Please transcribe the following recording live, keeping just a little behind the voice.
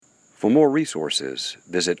For more resources,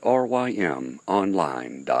 visit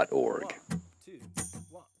rymonline.org.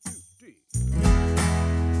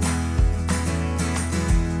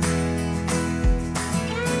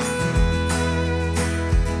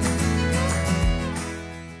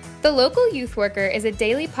 The Local Youth Worker is a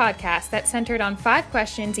daily podcast that's centered on 5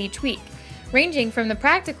 questions each week. Ranging from the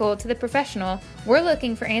practical to the professional, we're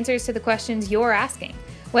looking for answers to the questions you're asking.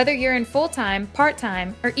 Whether you're in full-time,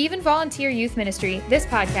 part-time, or even volunteer youth ministry, this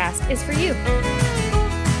podcast is for you.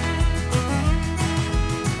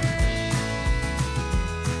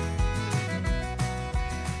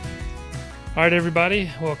 All right, everybody,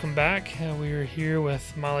 welcome back. We are here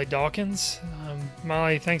with Molly Dawkins.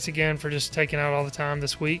 Molly, thanks again for just taking out all the time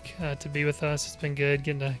this week to be with us. It's been good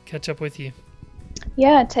getting to catch up with you.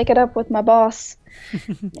 Yeah, take it up with my boss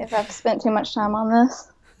if I've spent too much time on this.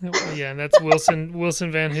 Yeah, and that's Wilson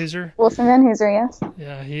Van Hooser. Wilson Van Hooser, yes.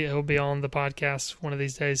 Yeah, he'll be on the podcast one of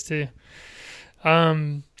these days too.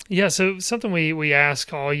 So something we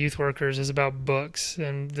ask all youth workers is about books,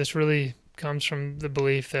 and this really comes from the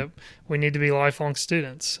belief that we need to be lifelong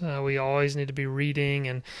students. We always need to be reading,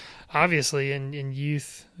 and obviously in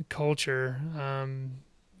youth culture,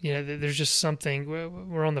 there's just something,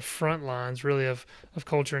 we're on the front lines really of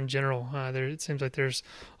culture in general. It seems like there's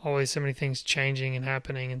always so many things changing and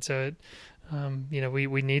happening, and so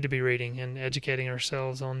we need to be reading and educating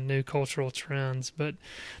ourselves on new cultural trends. But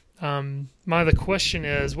the question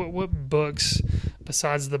is, what books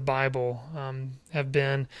besides the Bible have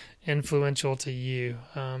been influential to you?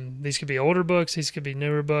 These could be older books, these could be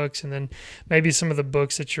newer books, and then maybe some of the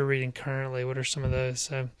books that you're reading currently. What are some of those?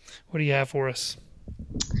 So what do you have for us?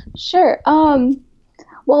 Sure.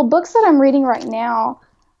 Well, books that I'm reading right now,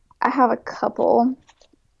 I have a couple.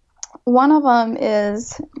 One of them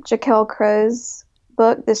is Jaquel Crow's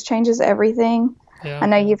book, This Changes Everything. Yeah. I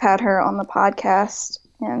know you've had her on the podcast,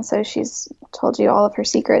 and so she's told you all of her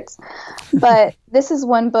secrets. But this is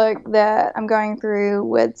one book that I'm going through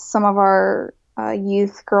with some of our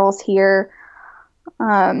youth girls here,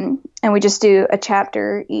 and we just do a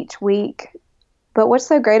chapter each week. But what's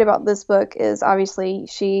so great about this book is obviously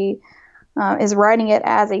she is writing it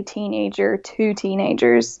as a teenager to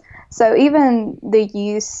teenagers. So even the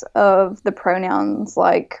use of the pronouns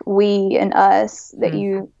like we and us that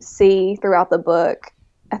you see throughout the book,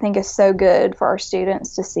 I think is so good for our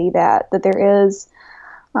students to see that there is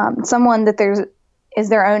someone that is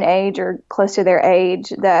their own age or close to their age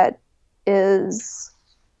that is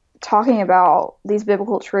talking about these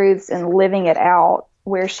biblical truths and living it out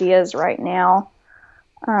where she is right now.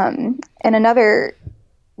 And another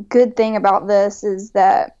good thing about this is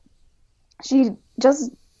that she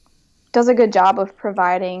just does a good job of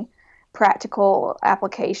providing practical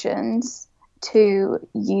applications to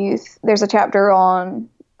youth. There's a chapter on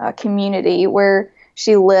community where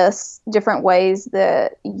she lists different ways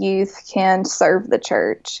that youth can serve the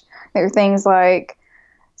church. There are things like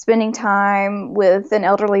spending time with an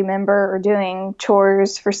elderly member or doing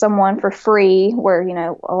chores for someone for free, where,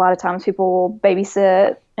 a lot of times people will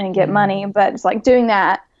babysit and get money, but it's like doing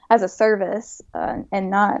that as a service and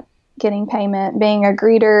not getting payment, being a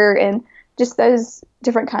greeter, and just those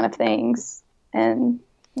different kind of things. And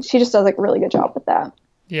she just does a really good job with that.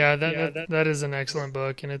 Yeah, that is an excellent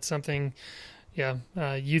book, and it's something,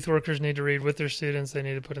 youth workers need to read with their students. They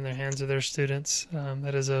need to put in their hands of their students.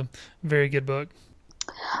 That is a very good book.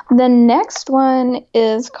 The next one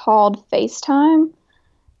is called FaceTime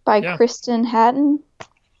by Kristen Hatton.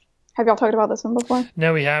 Have y'all talked about this one before?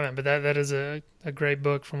 No, we haven't, but that is a great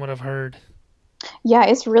book from what I've heard. Yeah,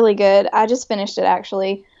 it's really good. I just finished it,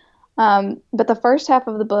 actually. But the first half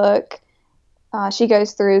of the book, she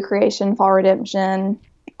goes through creation, fall, redemption,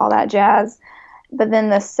 all that jazz. But then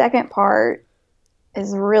the second part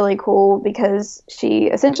is really cool because she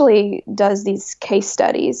essentially does these case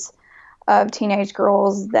studies of teenage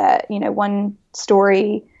girls that, one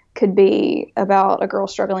story could be about a girl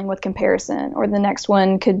struggling with comparison, or the next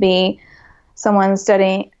one could be someone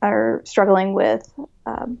studying or struggling with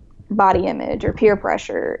body image or peer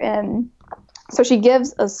pressure. And so she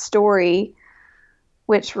gives a story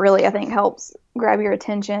which really, I think, helps grab your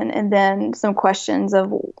attention, and then some questions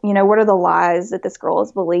of, what are the lies that this girl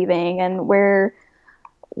is believing, and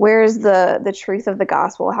where's the truth of the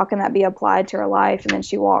gospel? How can that be applied to her life? And then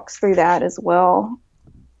she walks through that as well.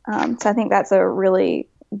 So I think that's a really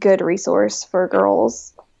good resource for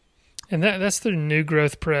girls. And that's through New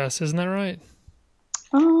Growth Press, isn't that right?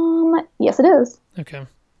 Yes, it is. Okay.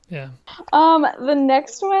 Yeah. The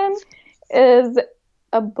next one is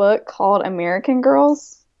a book called American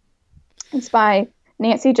Girls. It's by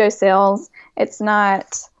Nancy Jo Sales. It's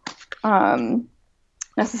not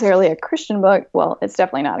necessarily a Christian book. Well, it's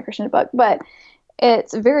definitely not a Christian book, but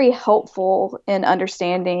it's very helpful in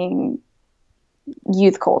understanding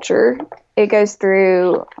youth culture. It goes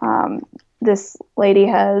through, this lady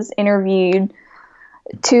has interviewed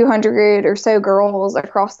 200 or so girls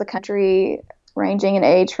across the country, ranging in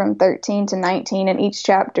age from 13 to 19. And each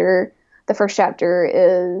chapter, the first chapter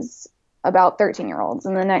is about 13-year-olds,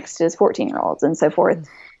 and the next is 14-year-olds, and so forth.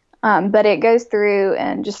 But it goes through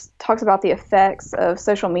and just talks about the effects of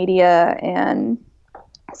social media and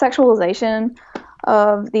sexualization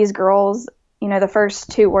of these girls. You know, the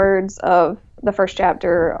first 2 words of the first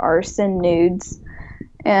chapter are "send nudes,"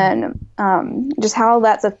 and just how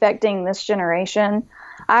that's affecting this generation.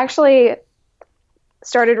 I actually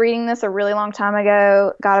started reading this a really long time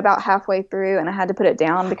ago, got about halfway through, and I had to put it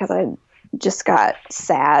down because I just got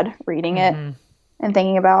sad reading it and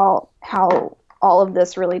thinking about how all of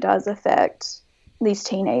this really does affect these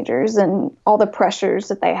teenagers and all the pressures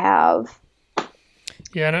that they have.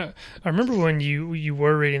 Yeah, and I remember when you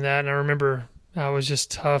were reading that, and I remember it was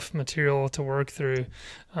just tough material to work through.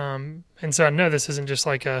 And so I know this isn't just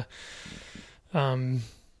like a,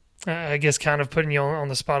 I guess kind of putting you on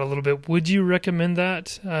the spot a little bit. Would you recommend that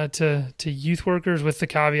to youth workers with the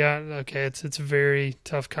caveat, okay, it's very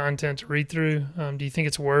tough content to read through? Do you think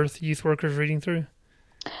it's worth youth workers reading through?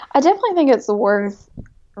 I definitely think it's worth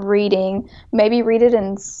reading. Maybe read it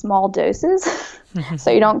in small doses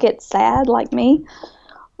so you don't get sad like me.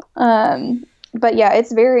 But yeah,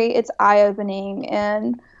 it's eye-opening,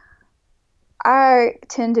 and I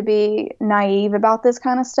tend to be naive about this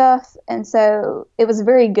kind of stuff, and so it was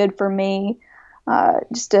very good for me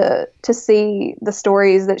just to see the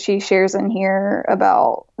stories that she shares in here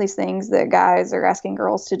about these things that guys are asking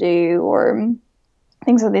girls to do, or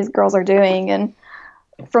things that these girls are doing. And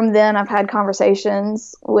from then, I've had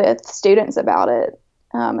conversations with students about it,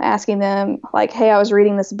 asking them, like, hey, I was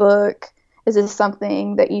reading this book. Is this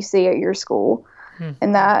something that you see at your school?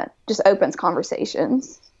 And that just opens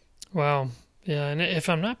conversations. Wow. Yeah, and if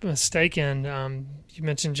I'm not mistaken, you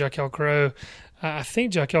mentioned Jaquel Crowe. I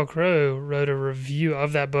think Jaquel Crowe wrote a review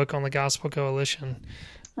of that book on the Gospel Coalition.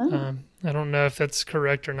 I don't know if that's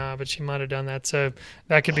correct or not, but she might have done that. So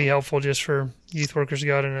that could be helpful just for youth workers to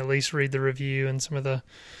go out and at least read the review and some of the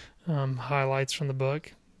highlights from the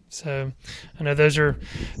book. So I know those are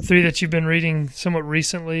 3 that you've been reading somewhat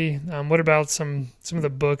recently. What about some of the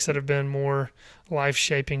books that have been more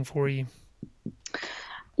life-shaping for you?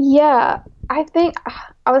 Yeah, I think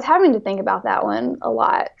I was having to think about that one a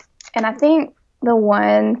lot. And I think the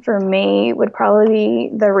one for me would probably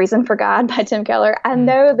be The Reason for God by Tim Keller. I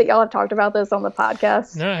know that y'all have talked about this on the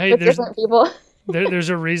podcast with different people. There's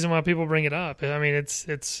a reason why people bring it up. I mean, it's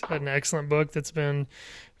an excellent book that's been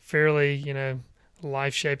fairly,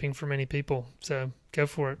 life-shaping for many people. So go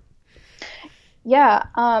for it. Yeah,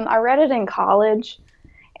 I read it in college,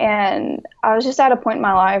 and I was just at a point in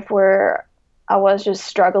my life where I was just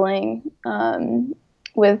struggling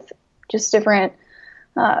with just different,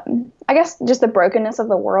 I guess, just the brokenness of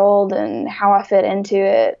the world and how I fit into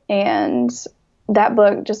it. And that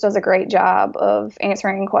book just does a great job of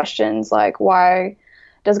answering questions like, why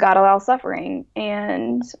does God allow suffering?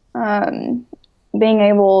 And being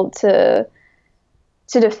able to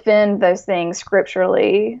defend those things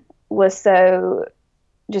scripturally was so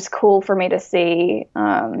just cool for me to see.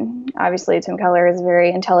 Obviously, Tim Keller is a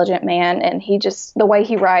very intelligent man, and the way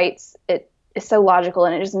he writes, it is so logical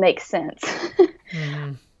and it just makes sense.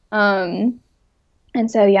 And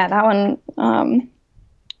so, yeah, that one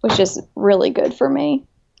was just really good for me.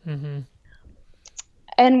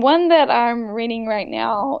 And one that I'm reading right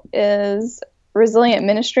now is Resilient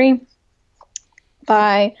Ministry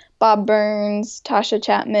by Bob Burns, Tasha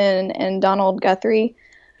Chapman, and Donald Guthrie.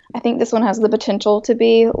 I think this one has the potential to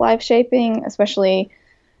be life-shaping, especially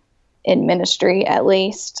in ministry, at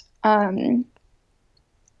least.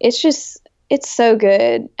 It's so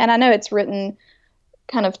good. And I know it's written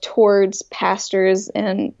kind of towards pastors,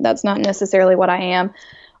 and that's not necessarily what I am,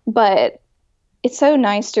 but it's so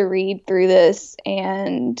nice to read through this,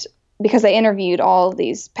 and because they interviewed all of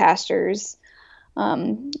these pastors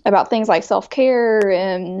about things like self-care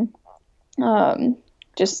and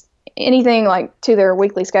just anything like to their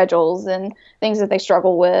weekly schedules and things that they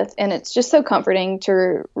struggle with. And it's just so comforting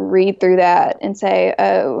to read through that and say,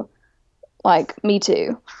 oh, like, me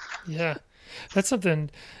too. Yeah, that's something.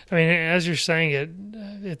 I mean, as you're saying it,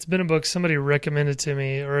 it's been a book somebody recommended to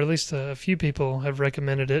me, or at least a few people have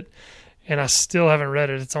recommended it, and I still haven't read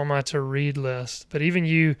it. It's on my to-read list. But even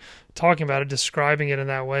you talking about it, describing it in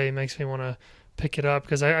that way, makes me want to pick it up,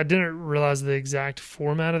 because I didn't realize the exact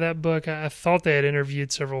format of that book. I thought they had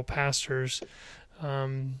interviewed several pastors.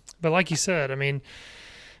 But like you said, I mean,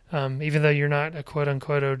 even though you're not a quote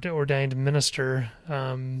unquote ordained minister,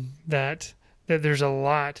 that there's a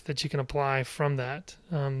lot that you can apply from that,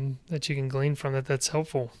 that you can glean from that. That's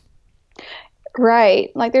helpful.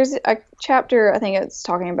 Right. Like there's a chapter, I think it's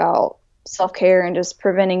talking about self-care and just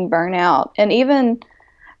preventing burnout, and even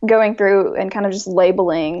going through and kind of just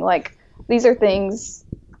labeling, like, these are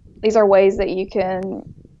ways that you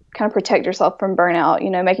can kind of protect yourself from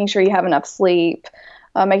burnout, making sure you have enough sleep,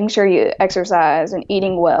 making sure you exercise and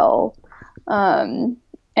eating well.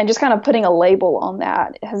 And just kind of putting a label on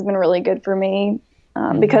that has been really good for me.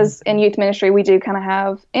 Because in youth ministry, we do kind of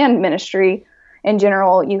have, and ministry in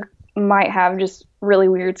general, you might have just really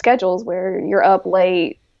weird schedules where you're up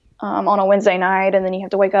late on a Wednesday night, and then you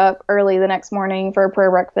have to wake up early the next morning for a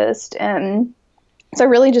prayer breakfast. And so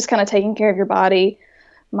really just kind of taking care of your body,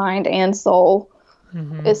 mind, and soul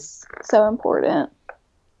is so important.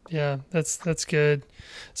 Yeah, that's good.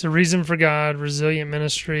 So Reason for God, Resilient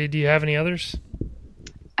Ministry. Do you have any others?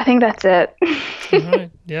 I think that's it. All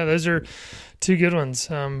right. Yeah, those are two good ones,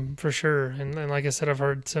 for sure. And like I said, I've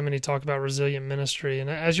heard so many talk about resilient ministry. And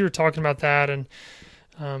as you were talking about that, and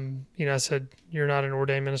I said, you're not an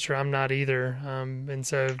ordained minister. I'm not either. And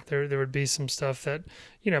so there would be some stuff that,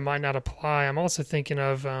 might not apply. I'm also thinking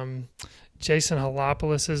of Jason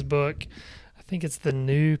Halopoulos's book. I think it's The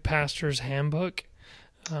New Pastor's Handbook.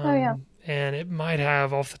 Oh, yeah. And it might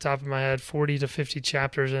have, off the top of my head, 40 to 50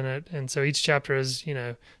 chapters in it. And so each chapter is,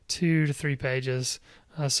 2 to 3 pages.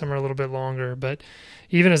 Some are a little bit longer. But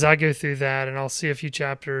even as I go through that, and I'll see a few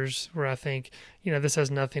chapters where I think, this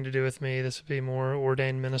has nothing to do with me. This would be more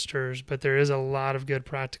ordained ministers. But there is a lot of good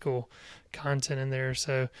practical content in there.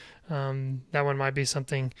 So that one might be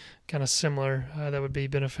something kind of similar that would be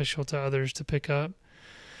beneficial to others to pick up.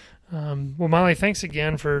 Well, Molly, thanks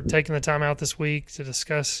again for taking the time out this week to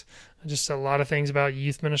discuss just a lot of things about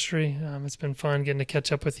youth ministry. It's been fun getting to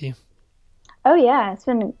catch up with you. Oh, yeah. It's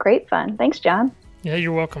been great fun. Thanks, John. Yeah,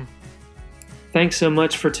 you're welcome. Thanks so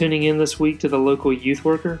much for tuning in this week to the local youth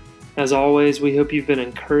worker. As always, we hope you've been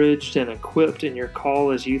encouraged and equipped in your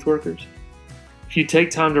call as youth workers. If you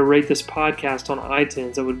take time to rate this podcast on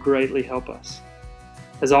iTunes, it would greatly help us.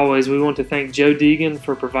 As always, we want to thank Joe Deegan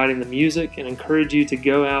for providing the music and encourage you to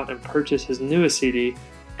go out and purchase his newest CD,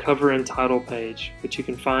 Cover and Title Page, which you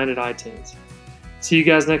can find at iTunes. See you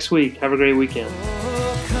guys next week. Have a great weekend.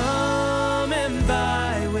 Oh, come and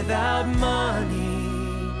buy without money.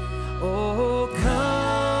 Oh,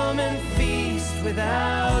 come and feast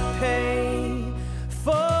without pay.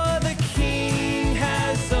 For the King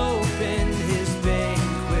has opened his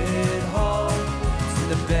banquet hall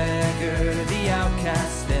to the beggar, the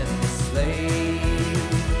outcast,